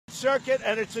Circuit,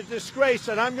 and it's a disgrace,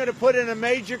 and I'm going to put in a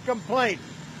major complaint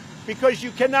because you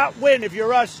cannot win, if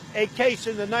you're us, a case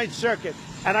in the Ninth Circuit.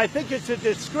 And I think it's a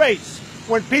disgrace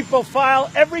when people file,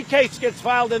 every case gets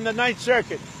filed in the Ninth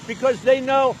Circuit because they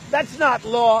know that's not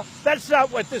law, that's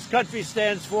not what this country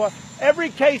stands for. Every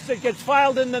case that gets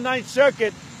filed in the Ninth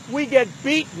Circuit, we get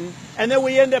beaten, and then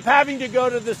we end up having to go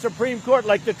to the Supreme Court,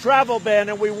 like the travel ban,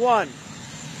 and we won.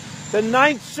 The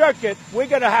Ninth Circuit, we're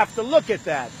going to have to look at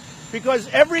that because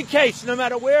every case, no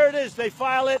matter where it is, they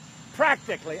file it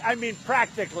practically. I mean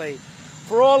practically,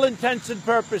 for all intents and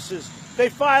purposes. They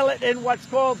file it in what's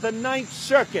called the Ninth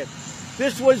Circuit.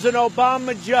 This was an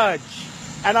Obama judge,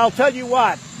 and I'll tell you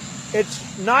what,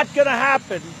 it's not going to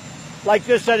happen like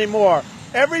this anymore.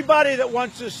 Everybody that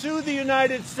wants to sue the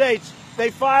United States, they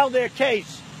file their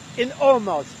case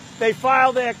they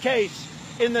file their case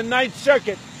in the Ninth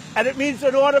Circuit, and it means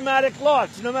an automatic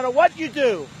loss. No matter what you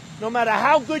do, no matter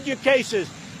how good your case is,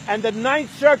 and the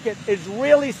Ninth Circuit is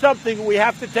really something we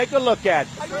have to take a look at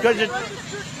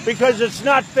because it's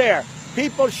not fair.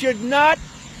 People should not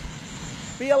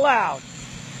be allowed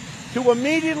to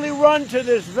immediately run to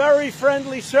this very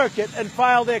friendly circuit and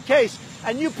file their case.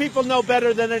 And you people know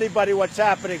better than anybody what's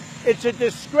happening. It's a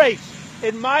disgrace.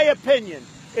 In my opinion,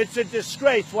 it's a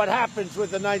disgrace what happens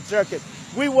with the Ninth Circuit.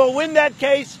 We will win that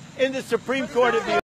case in the Supreme Court of the